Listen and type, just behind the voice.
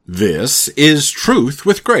This is Truth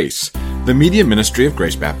with Grace, the media ministry of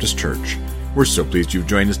Grace Baptist Church. We're so pleased you've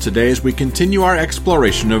joined us today as we continue our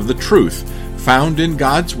exploration of the truth found in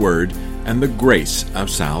God's Word and the grace of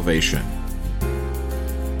salvation.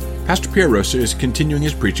 Pastor Pierre Rosa is continuing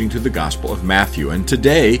his preaching through the Gospel of Matthew, and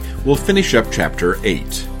today we'll finish up chapter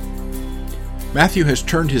 8. Matthew has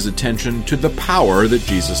turned his attention to the power that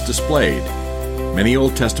Jesus displayed. Many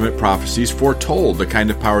Old Testament prophecies foretold the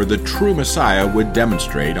kind of power the true Messiah would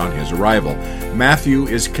demonstrate on his arrival. Matthew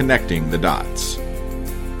is connecting the dots.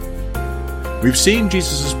 We've seen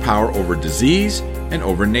Jesus' power over disease and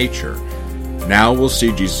over nature. Now we'll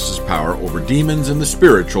see Jesus' power over demons in the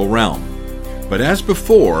spiritual realm. But as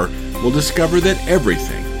before, we'll discover that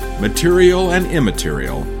everything, material and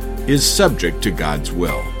immaterial, is subject to God's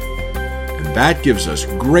will. And that gives us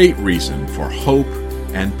great reason for hope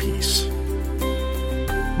and peace.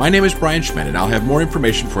 My name is Brian Schmidt, and I'll have more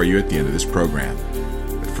information for you at the end of this program.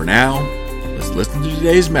 But for now, let's listen to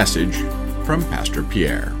today's message from Pastor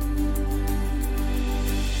Pierre.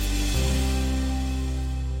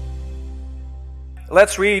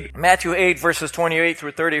 Let's read Matthew 8, verses 28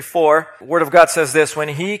 through 34. The Word of God says this: When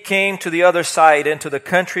he came to the other side into the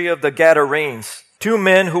country of the Gadarenes, 2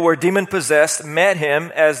 men who were demon-possessed met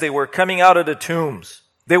him as they were coming out of the tombs.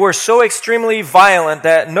 They were so extremely violent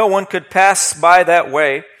that no one could pass by that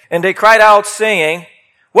way. And they cried out, saying,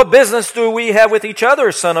 "What business do we have with each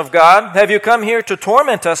other, Son of God? Have you come here to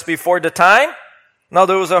torment us before the time?" Now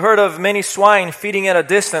there was a herd of many swine feeding at a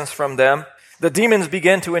distance from them. The demons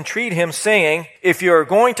began to entreat him, saying, "If you are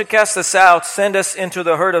going to cast us out, send us into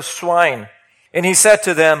the herd of swine." And he said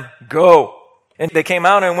to them, "Go." And they came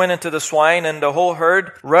out and went into the swine, and the whole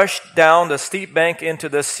herd rushed down the steep bank into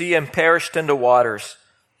the sea and perished in the waters.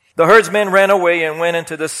 The herdsmen ran away and went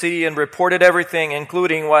into the city and reported everything,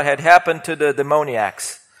 including what had happened to the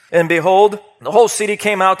demoniacs. And behold, the whole city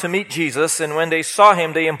came out to meet Jesus, and when they saw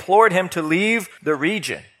him, they implored him to leave the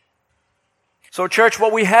region. So church,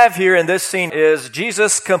 what we have here in this scene is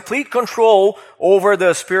Jesus' complete control over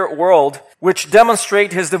the spirit world, which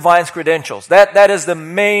demonstrate his divine credentials. That is the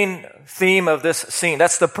main theme of this scene.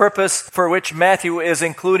 That's the purpose for which Matthew is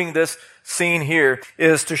including this scene here,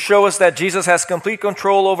 is to show us that Jesus has complete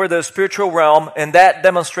control over the spiritual realm, and that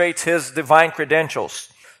demonstrates his divine credentials.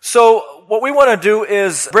 So what we want to do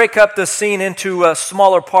is break up the scene into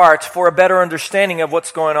smaller parts for a better understanding of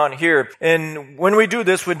what's going on here. And when we do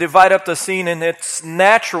this, we divide up the scene in its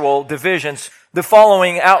natural divisions. The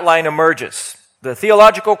following outline emerges: the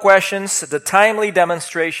theological questions, the timely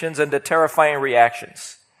demonstrations, and the terrifying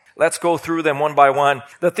reactions. Let's go through them one by one.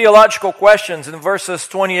 The theological questions in verses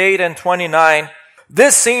 28 and 29.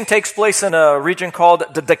 This scene takes place in a region called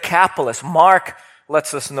the Decapolis. Mark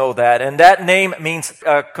lets us know that. And that name means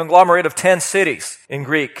a conglomerate of 10 cities in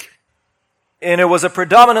Greek. And it was a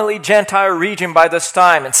predominantly Gentile region by this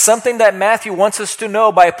time. And something that Matthew wants us to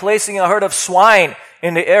know by placing a herd of swine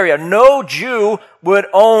in the area. No Jew would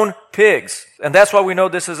own pigs. And that's why we know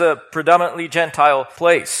this is a predominantly Gentile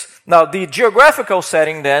place. Now, the geographical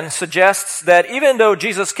setting then suggests that even though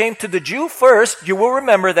Jesus came to the Jew first, you will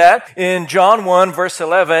remember that in John 1, verse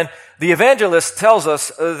 11, the evangelist tells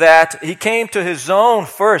us that he came to his own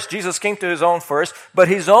first. Jesus came to his own first, but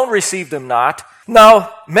his own received him not.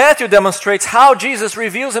 Now, Matthew demonstrates how Jesus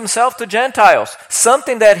reveals himself to Gentiles,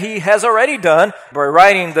 something that he has already done by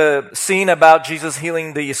writing the scene about Jesus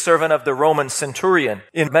healing the servant of the Roman centurion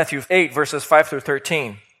in Matthew 8, verses 5 through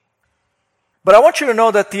 13. But I want you to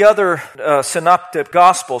know that the other synoptic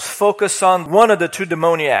gospels focus on one of the 2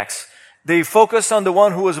 demoniacs. They focus on the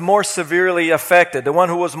one who was more severely affected, the one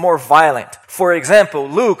who was more violent. For example,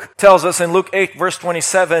 Luke tells us in Luke 8, verse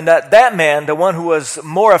 27, that man, the one who was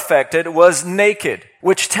more affected, was naked,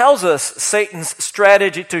 which tells us Satan's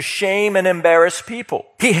strategy to shame and embarrass people.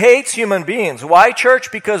 He hates human beings. Why,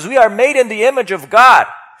 church? Because we are made in the image of God.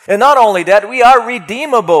 And not only that, we are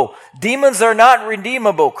redeemable. Demons are not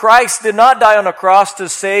redeemable. Christ did not die on a cross to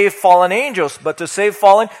save fallen angels, but to save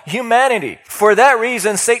fallen humanity. For that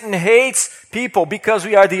reason, Satan hates people because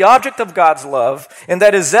we are the object of God's love, and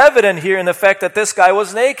that is evident here in the fact that this guy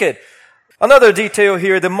was naked. Another detail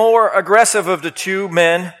here, the more aggressive of the 2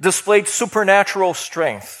 men displayed supernatural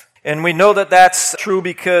strength. And we know that that's true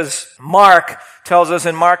because Mark tells us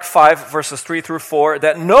in Mark 5, verses 3 through 4,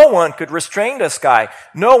 that no one could restrain this guy.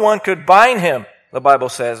 No one could bind him, the Bible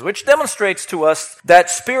says, which demonstrates to us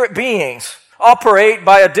that spirit beings operate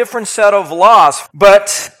by a different set of laws.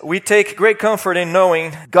 But we take great comfort in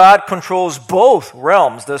knowing God controls both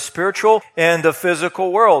realms, the spiritual and the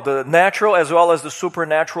physical world, the natural as well as the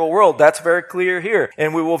supernatural world. That's very clear here,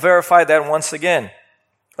 and we will verify that once again.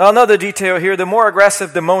 Another detail here, the more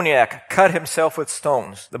aggressive demoniac cut himself with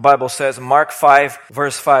stones. The Bible says, Mark 5,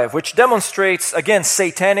 verse 5, which demonstrates, again,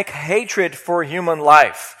 satanic hatred for human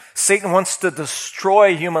life. Satan wants to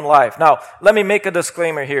destroy human life. Now, let me make a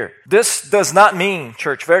disclaimer here. This does not mean,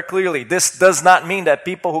 church, very clearly, this does not mean that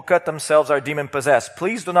people who cut themselves are demon-possessed.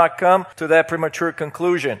 Please do not come to that premature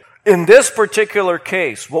conclusion. In this particular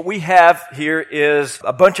case, what we have here is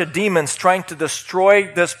a bunch of demons trying to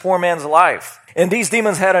destroy this poor man's life. And these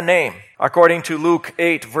demons had a name, according to Luke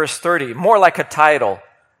 8, verse 30, more like a title,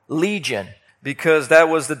 Legion, because that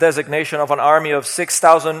was the designation of an army of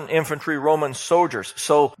 6,000 infantry Roman soldiers.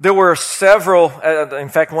 So there were several, in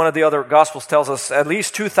fact, one of the other Gospels tells us at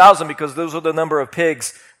least 2,000, because those are the number of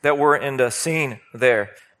pigs that were in the scene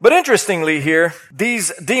there. But interestingly here,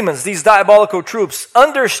 these demons, these diabolical troops,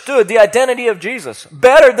 understood the identity of Jesus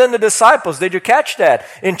better than the disciples. Did you catch that?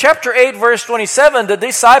 In chapter 8, verse 27, the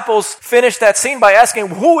disciples finished that scene by asking,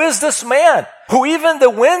 who is this man? Who even the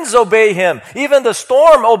winds obey him, even the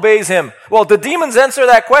storm obeys him. Well, the demons answer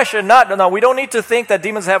that question. No, we don't need to think that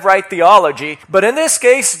demons have right theology. But in this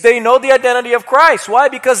case, they know the identity of Christ. Why?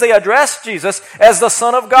 Because they address Jesus as the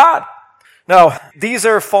Son of God. Now, these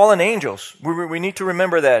are fallen angels. We need to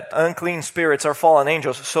remember that. Unclean spirits are fallen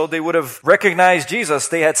angels. So they would have recognized Jesus.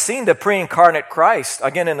 They had seen the pre-incarnate Christ,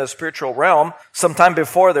 again in the spiritual realm, sometime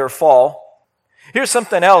before their fall. Here's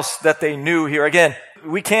something else that they knew here. Again,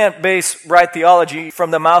 we can't base right theology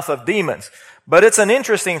from the mouth of demons. But it's an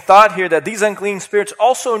interesting thought here that these unclean spirits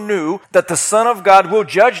also knew that the Son of God will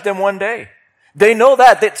judge them one day. They know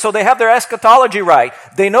that, so they have their eschatology right.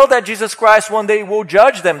 They know that Jesus Christ one day will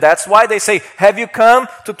judge them. That's why they say, have you come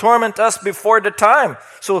to torment us before the time?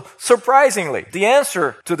 So surprisingly, the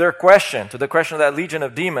answer to their question, to the question of that legion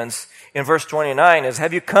of demons in verse 29 is,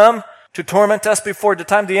 have you come to torment us before the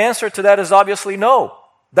time? The answer to that is obviously no.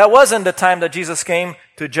 That wasn't the time that Jesus came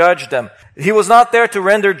to judge them. He was not there to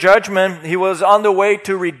render judgment. He was on the way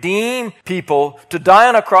to redeem people, to die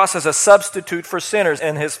on a cross as a substitute for sinners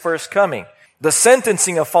in His first coming. The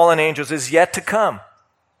sentencing of fallen angels is yet to come.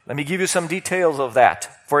 Let me give you some details of that.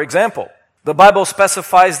 For example, the Bible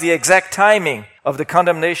specifies the exact timing of the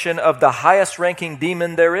condemnation of the highest ranking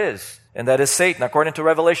demon there is, and that is Satan, according to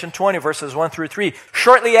Revelation 20, verses 1 through 3.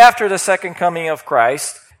 Shortly after the second coming of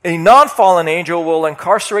Christ, a non-fallen angel will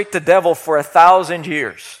incarcerate the devil for 1,000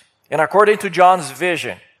 years. And according to John's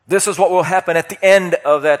vision, this is what will happen at the end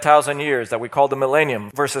of that 1,000 years that we call the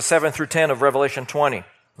millennium, verses 7 through 10 of Revelation 20.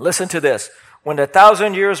 Listen to this. When the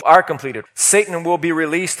 1,000 years are completed, Satan will be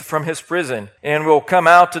released from his prison and will come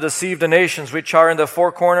out to deceive the nations which are in the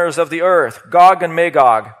four corners of the earth, Gog and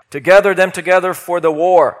Magog, to gather them together for the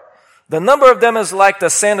war. The number of them is like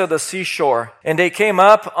the sand of the seashore. And they came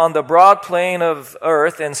up on the broad plain of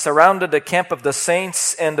earth and surrounded the camp of the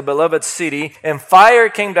saints and the beloved city. And fire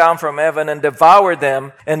came down from heaven and devoured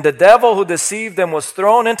them. And the devil who deceived them was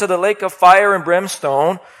thrown into the lake of fire and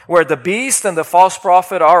brimstone, where the beast and the false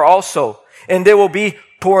prophet are also. And they will be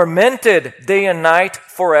tormented day and night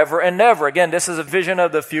forever and ever. Again, this is a vision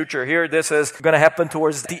of the future here. This is going to happen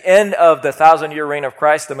towards the end of the 1,000-year reign of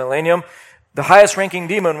Christ, the millennium. The highest ranking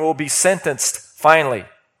demon will be sentenced finally.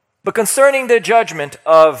 But concerning the judgment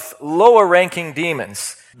of lower ranking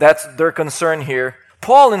demons, that's their concern here,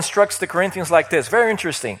 Paul instructs the Corinthians like this. Very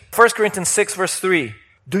interesting. 1 Corinthians 6 verse 3.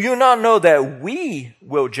 Do you not know that we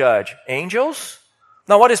will judge angels?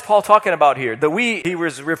 Now, what is Paul talking about here? The we, he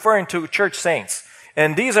was referring to church saints.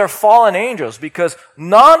 And these are fallen angels because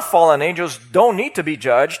non-fallen angels don't need to be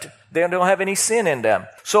judged. They don't have any sin in them.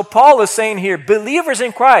 So Paul is saying here, believers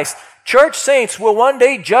in Christ, church saints will one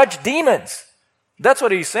day judge demons. That's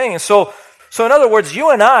what he's saying. So in other words, you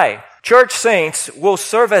and I, church saints, will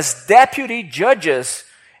serve as deputy judges,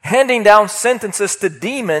 handing down sentences to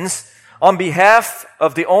demons on behalf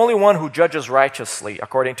of the only one who judges righteously.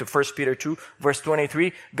 According to 1 Peter 2, verse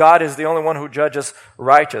 23, God is the only one who judges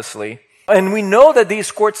righteously. And we know that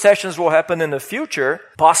these court sessions will happen in the future,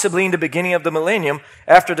 possibly in the beginning of the millennium,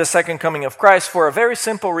 after the second coming of Christ, for a very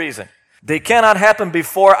simple reason. They cannot happen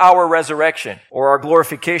before our resurrection or our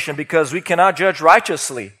glorification because we cannot judge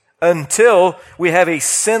righteously until we have a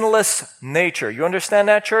sinless nature. You understand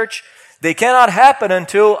that, church? They cannot happen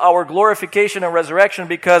until our glorification and resurrection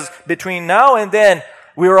because between now and then,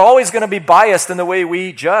 we are always going to be biased in the way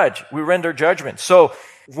we judge. We render judgment. So,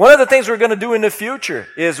 one of the things we're going to do in the future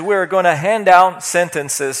is we're going to hand down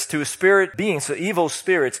sentences to spirit beings, to evil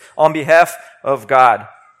spirits, on behalf of God.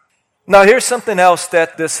 Now, here's something else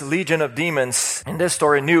that this legion of demons in this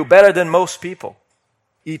story knew better than most people.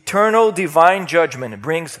 Eternal divine judgment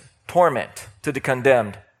brings torment to the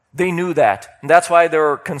condemned. They knew that. And that's why they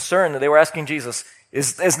were concerned. They were asking Jesus,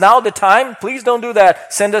 Is now the time? Please don't do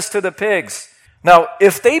that. Send us to the pigs. Now,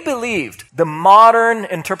 if they believed the modern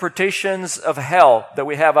interpretations of hell that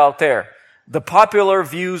we have out there, the popular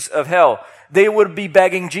views of hell, they would be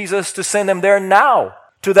begging Jesus to send them there now,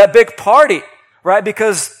 to that big party, right?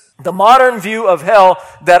 Because the modern view of hell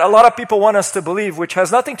that a lot of people want us to believe, which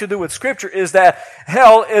has nothing to do with Scripture, is that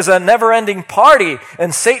hell is a never-ending party,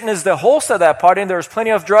 and Satan is the host of that party, and there's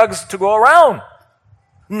plenty of drugs to go around.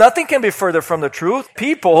 Nothing can be further from the truth.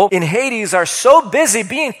 People in Hades are so busy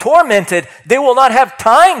being tormented, they will not have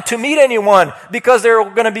time to meet anyone because they're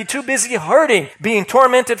going to be too busy hurting, being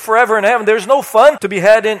tormented forever in heaven. There's no fun to be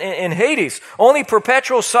had in Hades. Only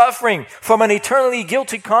perpetual suffering from an eternally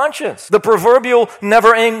guilty conscience. The proverbial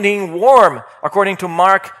never-ending worm, according to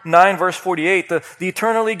Mark 9 verse 48, the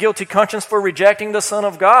eternally guilty conscience for rejecting the Son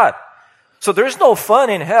of God. So there's no fun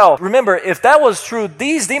in hell. Remember, if that was true,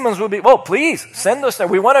 these demons would be, well, please, send us there.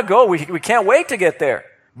 We want to go. We can't wait to get there.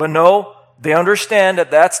 But no, they understand that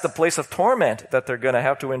that's the place of torment that they're going to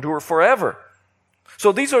have to endure forever.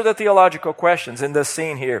 So these are the theological questions in this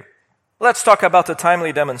scene here. Let's talk about the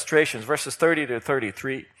timely demonstrations, verses 30 to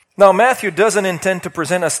 33. Now, Matthew doesn't intend to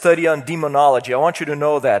present a study on demonology. I want you to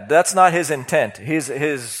know that. That's not his intent. His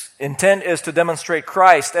intent is to demonstrate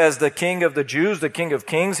Christ as the King of the Jews, the King of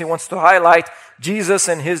Kings. He wants to highlight Jesus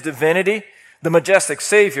and his divinity, the majestic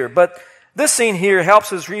Savior. But this scene here helps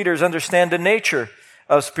his readers understand the nature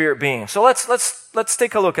of spirit beings. So let's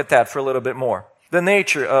take a look at that for a little bit more. The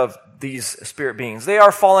nature of these spirit beings. They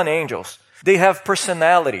are fallen angels. They have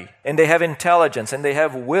personality, and they have intelligence, and they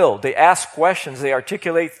have will. They ask questions, they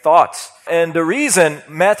articulate thoughts. And the reason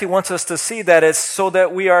Matthew wants us to see that is so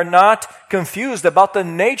that we are not confused about the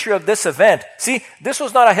nature of this event. See, this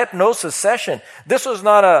was not a hypnosis session. This was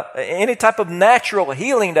not any type of natural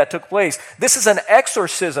healing that took place. This is an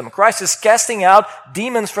exorcism. Christ is casting out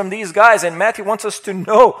demons from these guys, and Matthew wants us to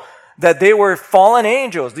know that they were fallen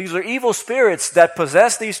angels. These are evil spirits that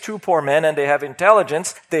possess these two poor men, and they have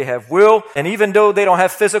intelligence, they have will, and even though they don't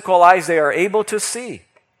have physical eyes, they are able to see.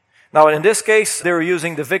 Now, in this case, they were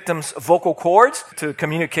using the victim's vocal cords to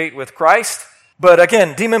communicate with Christ. But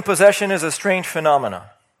again, demon possession is a strange phenomenon.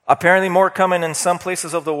 Apparently more common in some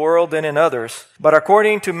places of the world than in others. But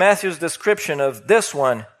according to Matthew's description of this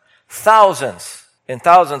one, thousands and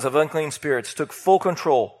thousands of unclean spirits took full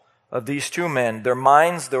control of these two men, their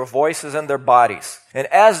minds, their voices, and their bodies. And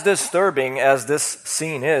as disturbing as this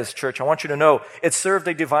scene is, church, I want you to know, it served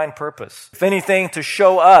a divine purpose. If anything, to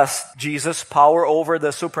show us Jesus' power over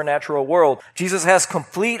the supernatural world. Jesus has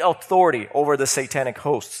complete authority over the satanic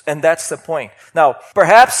hosts, and that's the point. Now,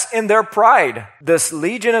 perhaps in their pride, this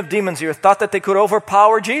legion of demons here thought that they could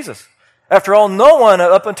overpower Jesus. After all, no one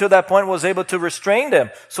up until that point was able to restrain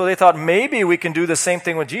them. So they thought, maybe we can do the same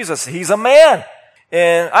thing with Jesus. He's a man.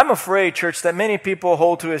 And I'm afraid, church, that many people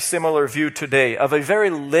hold to a similar view today of a very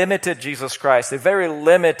limited Jesus Christ, a very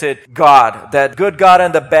limited God, that good God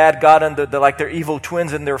and the bad God and like they're evil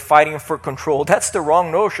twins and they're fighting for control. That's the wrong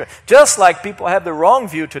notion. Just like people have the wrong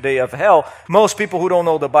view today of hell, most people who don't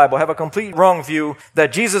know the Bible have a complete wrong view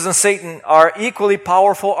that Jesus and Satan are equally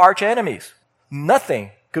powerful arch enemies.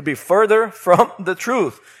 Nothing could be further from the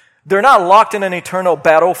truth. They're not locked in an eternal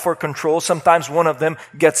battle for control. Sometimes one of them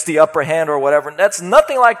gets the upper hand or whatever. That's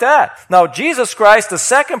nothing like that. Now, Jesus Christ, the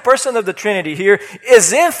second person of the Trinity here,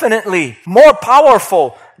 is infinitely more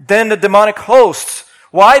powerful than the demonic hosts.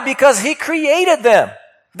 Why? Because He created them.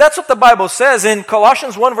 That's what the Bible says. In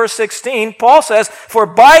Colossians 1 verse 16, Paul says, "For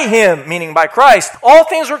by Him," meaning by Christ, "all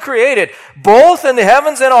things were created, both in the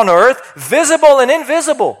heavens and on earth, visible and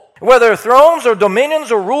invisible, whether thrones or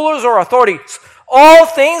dominions or rulers or authorities. All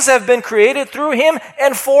things have been created through Him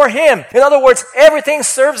and for Him." In other words, everything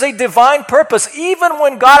serves a divine purpose, even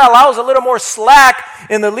when God allows a little more slack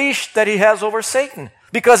in the leash that He has over Satan,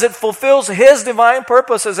 because it fulfills His divine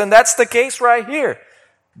purposes, and that's the case right here.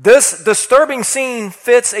 This disturbing scene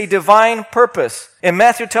fits a divine purpose, and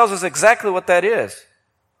Matthew tells us exactly what that is.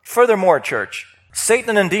 Furthermore, church,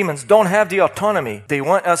 Satan and demons don't have the autonomy they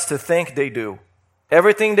want us to think they do.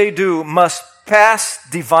 Everything they do must pass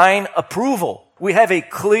divine approval. We have a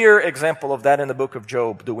clear example of that in the book of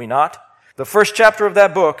Job, do we not? The first chapter of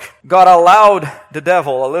that book, God allowed the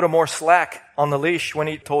devil a little more slack on the leash when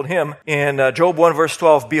He told him in Job 1 verse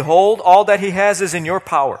 12, "Behold, all that he has is in your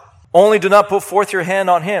power. Only do not put forth your hand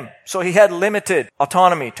on him." So he had limited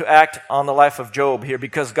autonomy to act on the life of Job here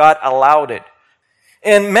because God allowed it.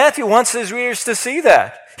 And Matthew wants his readers to see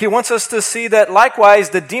that. He wants us to see that likewise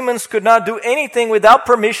the demons could not do anything without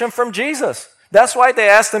permission from Jesus. That's why they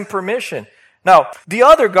asked Him permission. Now, the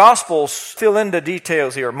other Gospels fill in the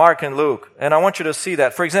details here, Mark and Luke, and I want you to see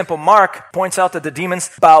that. For example, Mark points out that the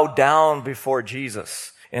demons bow down before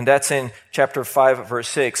Jesus, and that's in chapter 5, verse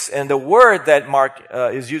 6. And the word that Mark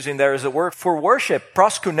is using there is a word for worship,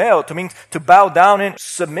 proskuneo, to mean to bow down in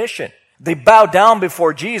submission. They bow down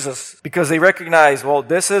before Jesus because they recognize, well,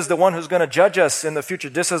 this is the one who's going to judge us in the future.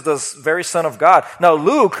 This is the very Son of God. Now,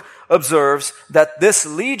 Luke observes that this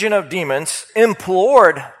legion of demons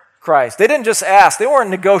implored Christ. They didn't just ask. They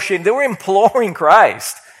weren't negotiating. They were imploring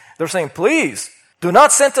Christ. They're saying, please, do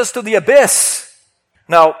not send us to the abyss.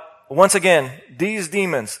 Now, once again, these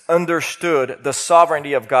demons understood the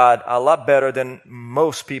sovereignty of God a lot better than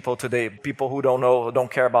most people today, people who don't know, who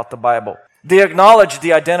don't care about the Bible. They acknowledged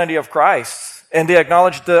the identity of Christ, and they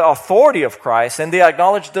acknowledged the authority of Christ, and they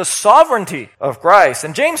acknowledged the sovereignty of Christ.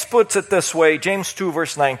 And James puts it this way, James 2,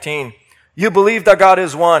 verse 19, you believe that God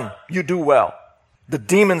is one, you do well. The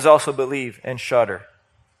demons also believe and shudder.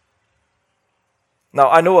 Now,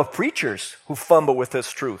 I know of preachers who fumble with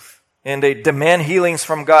this truth. And they demand healings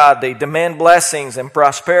from God. They demand blessings and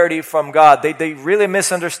prosperity from God. They really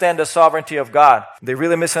misunderstand the sovereignty of God. They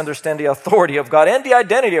really misunderstand the authority of God and the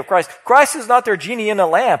identity of Christ. Christ is not their genie in a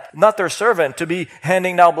lamp, not their servant to be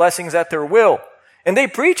handing down blessings at their will. And they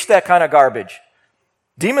preach that kind of garbage.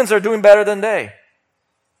 Demons are doing better than they.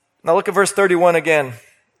 Now look at verse 31 again.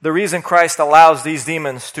 The reason Christ allows these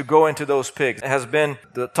demons to go into those pigs has been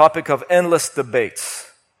the topic of endless debates.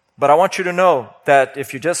 But I want you to know that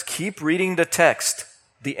if you just keep reading the text,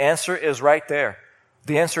 the answer is right there.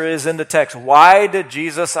 The answer is in the text. Why did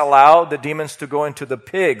Jesus allow the demons to go into the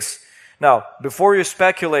pigs? Now, before you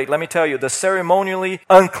speculate, let me tell you, the ceremonially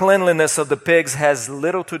uncleanliness of the pigs has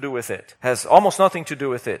little to do with it. Has almost nothing to do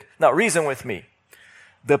with it. Now, reason with me.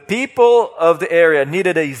 The people of the area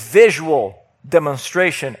needed a visual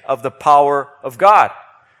demonstration of the power of God.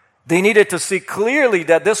 They needed to see clearly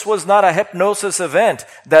that this was not a hypnosis event,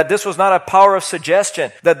 that this was not a power of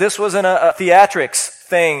suggestion, that this wasn't a theatrics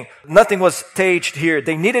thing. Nothing was staged here.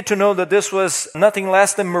 They needed to know that this was nothing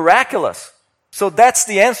less than miraculous. So that's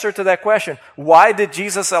the answer to that question. Why did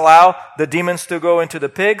Jesus allow the demons to go into the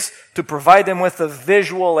pigs? To provide them with a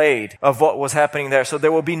visual aid of what was happening there. So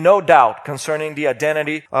there will be no doubt concerning the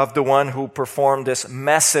identity of the one who performed this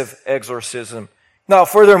massive exorcism. Now,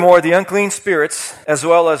 furthermore, the unclean spirits, as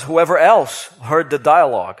well as whoever else heard the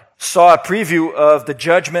dialogue, saw a preview of the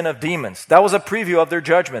judgment of demons. That was a preview of their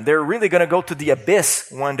judgment. They're really going to go to the abyss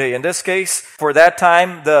one day. In this case, for that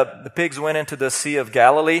time, the pigs went into the Sea of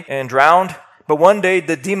Galilee and drowned. But one day,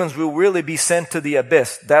 the demons will really be sent to the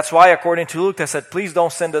abyss. That's why, according to Luke, they said, please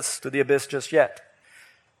don't send us to the abyss just yet.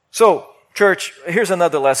 So, church, here's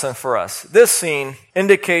another lesson for us. This scene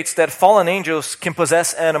indicates that fallen angels can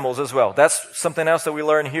possess animals as well. That's something else that we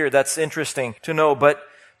learn here that's interesting to know. But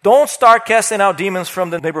don't start casting out demons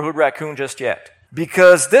from the neighborhood raccoon just yet.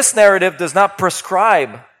 Because this narrative does not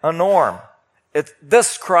prescribe a norm. It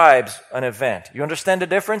describes an event. You understand the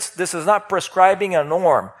difference? This is not prescribing a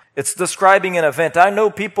norm. It's describing an event. I know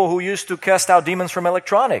people who used to cast out demons from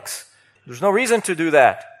electronics. There's no reason to do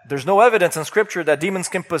that. There's no evidence in Scripture that demons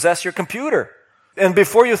can possess your computer. And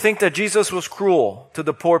before you think that Jesus was cruel to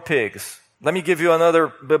the poor pigs, let me give you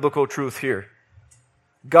another biblical truth here.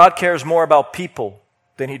 God cares more about people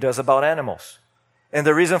than He does about animals. And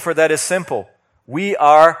the reason for that is simple. We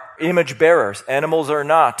are image bearers. Animals are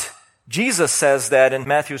not. Jesus says that in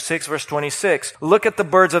Matthew 6, verse 26. Look at the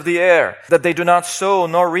birds of the air, that they do not sow,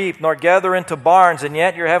 nor reap, nor gather into barns, and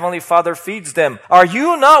yet your heavenly Father feeds them. Are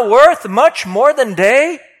you not worth much more than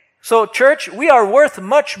they? So, church, we are worth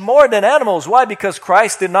much more than animals. Why? Because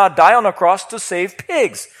Christ did not die on a cross to save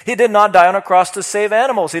pigs. He did not die on a cross to save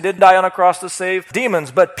animals. He didn't die on a cross to save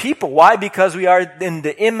demons, but people. Why? Because we are in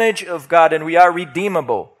the image of God and we are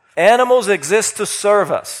redeemable. Animals exist to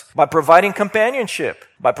serve us by providing companionship,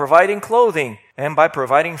 by providing clothing, and by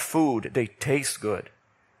providing food. They taste good.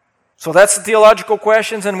 So that's the theological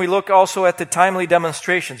questions, and we look also at the timely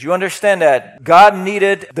demonstrations. You understand that God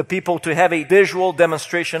needed the people to have a visual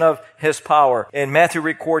demonstration of His power, and Matthew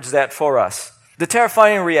records that for us. The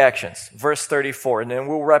terrifying reactions, verse 34, and then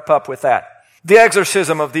we'll wrap up with that. The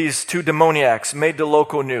exorcism of these two demoniacs made the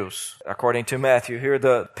local news. According to Matthew, here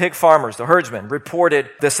the pig farmers, the herdsmen,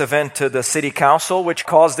 reported this event to the city council, which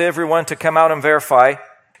caused everyone to come out and verify.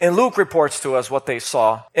 And Luke reports to us what they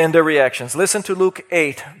saw and their reactions. Listen to Luke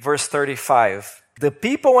 8, verse 35. The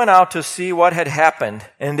people went out to see what had happened,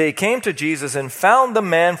 and they came to Jesus and found the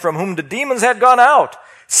man from whom the demons had gone out,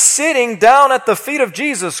 sitting down at the feet of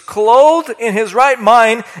Jesus, clothed in his right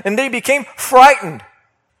mind, and they became frightened.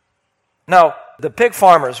 Now, The pig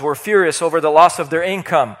farmers were furious over the loss of their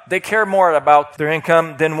income. They care more about their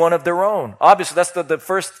income than one of their own. Obviously, that's the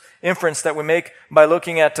first inference that we make by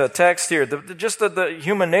looking at the text here. Just the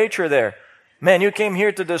human nature there. Man, you came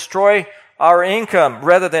here to destroy our income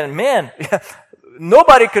rather than, man,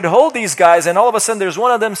 nobody could hold these guys, and all of a sudden there's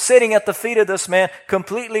one of them sitting at the feet of this man,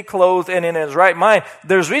 completely clothed and in his right mind.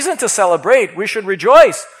 There's reason to celebrate. We should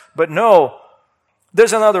rejoice. But no,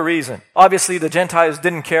 there's another reason. Obviously, the Gentiles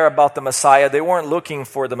didn't care about the Messiah. They weren't looking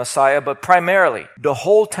for the Messiah, but primarily, the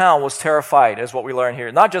whole town was terrified, is what we learn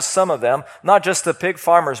here. Not just some of them, not just the pig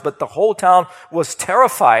farmers, but the whole town was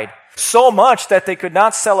terrified so much that they could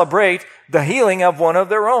not celebrate the healing of one of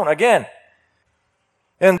their own. Again,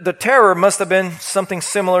 and the terror must have been something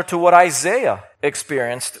similar to what Isaiah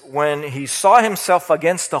experienced when he saw himself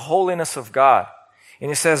against the holiness of God. And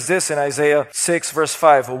he says this in Isaiah 6 verse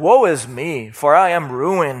 5, "Woe is me, for I am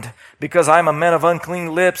ruined, because I am a man of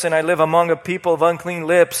unclean lips, and I live among a people of unclean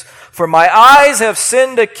lips. For my eyes have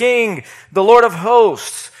seen the King, the Lord of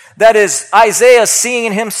hosts." That is Isaiah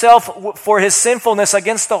seeing himself for his sinfulness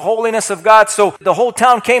against the holiness of God. So the whole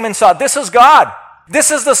town came and saw, this is God.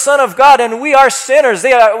 This is the Son of God, and we are sinners.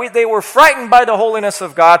 They were frightened by the holiness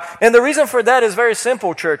of God. And the reason for that is very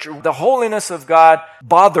simple, church. The holiness of God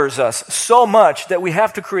bothers us so much that we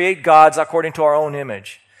have to create gods according to our own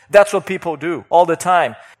image. That's what people do all the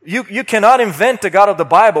time. You cannot invent the God of the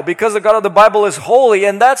Bible because the God of the Bible is holy,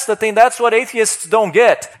 and that's the thing. That's what atheists don't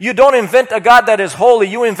get. You don't invent a God that is holy.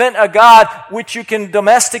 You invent a God which you can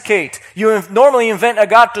domesticate. You normally invent a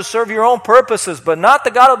God to serve your own purposes, but not the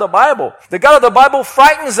God of the Bible. The God of the Bible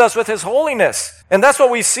frightens us with His holiness, and that's what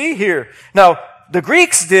we see here. Now, the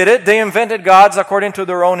Greeks did it. They invented gods according to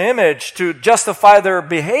their own image to justify their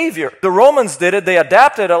behavior. The Romans did it. They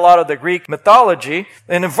adapted a lot of the Greek mythology.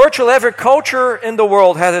 And virtually every culture in the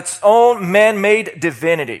world has its own man-made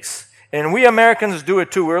divinities. And we Americans do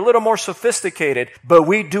it too. We're a little more sophisticated, but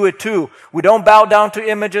we do it too. We don't bow down to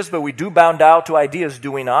images, but we do bow down to ideas,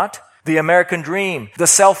 do we not? The American dream, the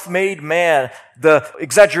self-made man, the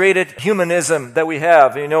exaggerated humanism that we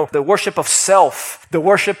have, the worship of self, the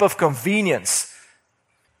worship of convenience.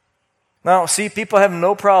 Now, see, people have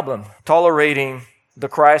no problem tolerating the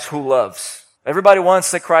Christ who loves. Everybody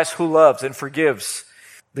wants the Christ who loves and forgives.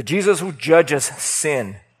 The Jesus who judges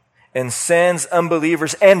sin and sends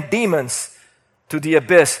unbelievers and demons to the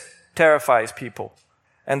abyss terrifies people.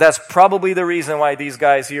 And that's probably the reason why these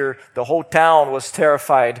guys here, the whole town was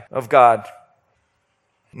terrified of God.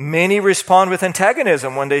 Many respond with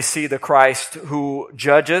antagonism when they see the Christ who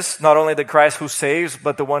judges, not only the Christ who saves,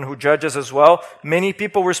 but the one who judges as well. Many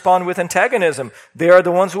people respond with antagonism. They are the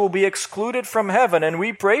ones who will be excluded from heaven, and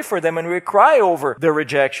we pray for them and we cry over their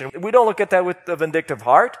rejection. We don't look at that with a vindictive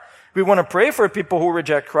heart. We want to pray for people who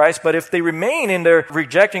reject Christ, but if they remain in their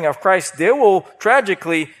rejecting of Christ, they will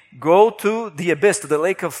tragically go to the abyss, to the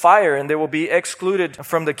lake of fire, and they will be excluded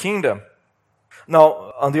from the kingdom.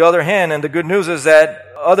 Now, on the other hand, and the good news is that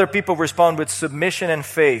other people respond with submission and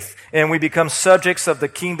faith, and we become subjects of the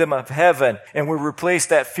kingdom of heaven, and we replace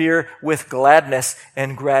that fear with gladness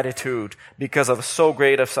and gratitude because of so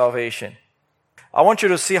great of salvation. I want you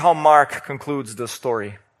to see how Mark concludes the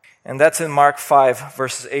story, and that's in Mark 5,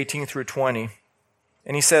 verses 18 through 20.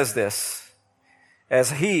 And he says this,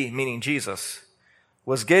 "As he," meaning Jesus,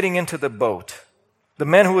 "was getting into the boat, the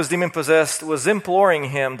man who was demon-possessed was imploring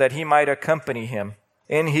him that he might accompany him.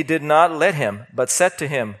 And he did not let him, but said to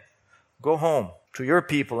him, 'Go home to your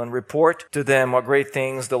people and report to them what great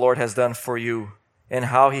things the Lord has done for you, and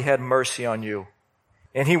how he had mercy on you.'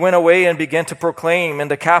 And he went away and began to proclaim in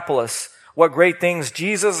the Decapolis what great things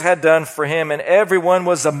Jesus had done for him, and everyone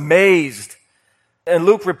was amazed." And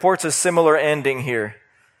Luke reports a similar ending here.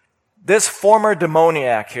 This former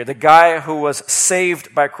demoniac here, the guy who was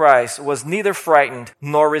saved by Christ, was neither frightened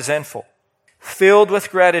nor resentful. Filled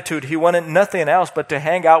with gratitude, he wanted nothing else but to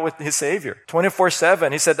hang out with his Savior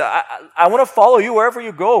 24/7. He said, I want to follow you wherever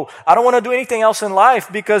you go. I don't want to do anything else in life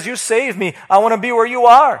because you saved me. I want to be where you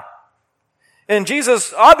are. And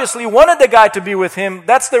Jesus obviously wanted the guy to be with him.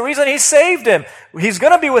 That's the reason he saved him. He's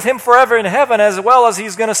going to be with him forever in heaven, as well as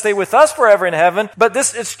he's going to stay with us forever in heaven. But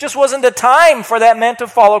it just wasn't the time for that man to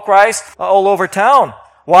follow Christ all over town.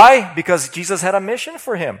 Why? Because Jesus had a mission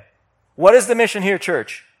for him. What is the mission here,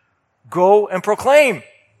 church? Go and proclaim.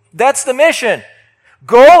 That's the mission.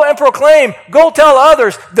 Go and proclaim. Go tell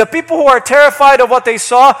others. The people who are terrified of what they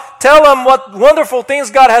saw, tell them what wonderful things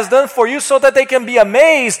God has done for you so that they can be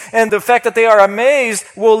amazed. And the fact that they are amazed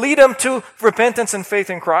will lead them to repentance and faith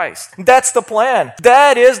in Christ. That's the plan.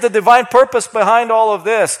 That is the divine purpose behind all of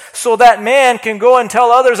this. So that man can go and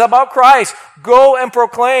tell others about Christ. Go and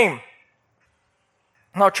proclaim.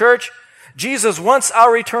 Now, church, Jesus wants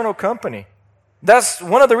our eternal company. That's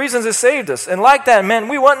one of the reasons He saved us. And like that, man,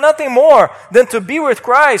 we want nothing more than to be with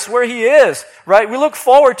Christ where He is, right? We look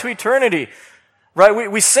forward to eternity,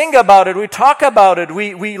 right? We sing about it. We talk about it.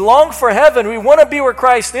 We long for heaven. We want to be where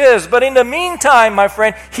Christ is. But in the meantime, my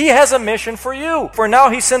friend, He has a mission for you. For now,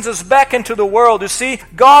 He sends us back into the world. You see,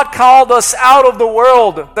 God called us out of the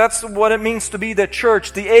world. That's what it means to be the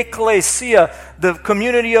church, the ecclesia, the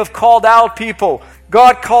community of called out people.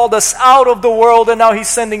 God called us out of the world, and now He's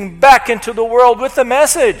sending back into the world with the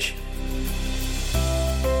message.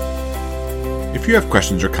 If you have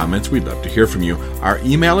questions or comments, we'd love to hear from you. Our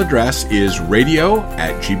email address is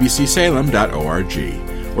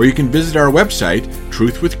radio@gbcsalem.org, or you can visit our website,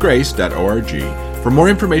 truthwithgrace.org, for more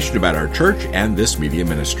information about our church and this media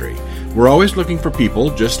ministry. We're always looking for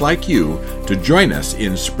people just like you to join us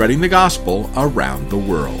in spreading the gospel around the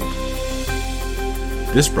world.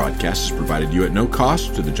 This broadcast is provided you at no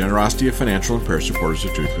cost to the generosity of financial and prayer supporters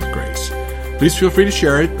of Truth with Grace. Please feel free to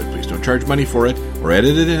share it, but please don't charge money for it or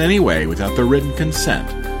edit it in any way without the written consent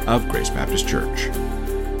of Grace Baptist Church.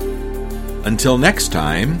 Until next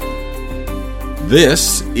time,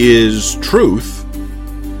 this is Truth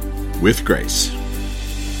with Grace.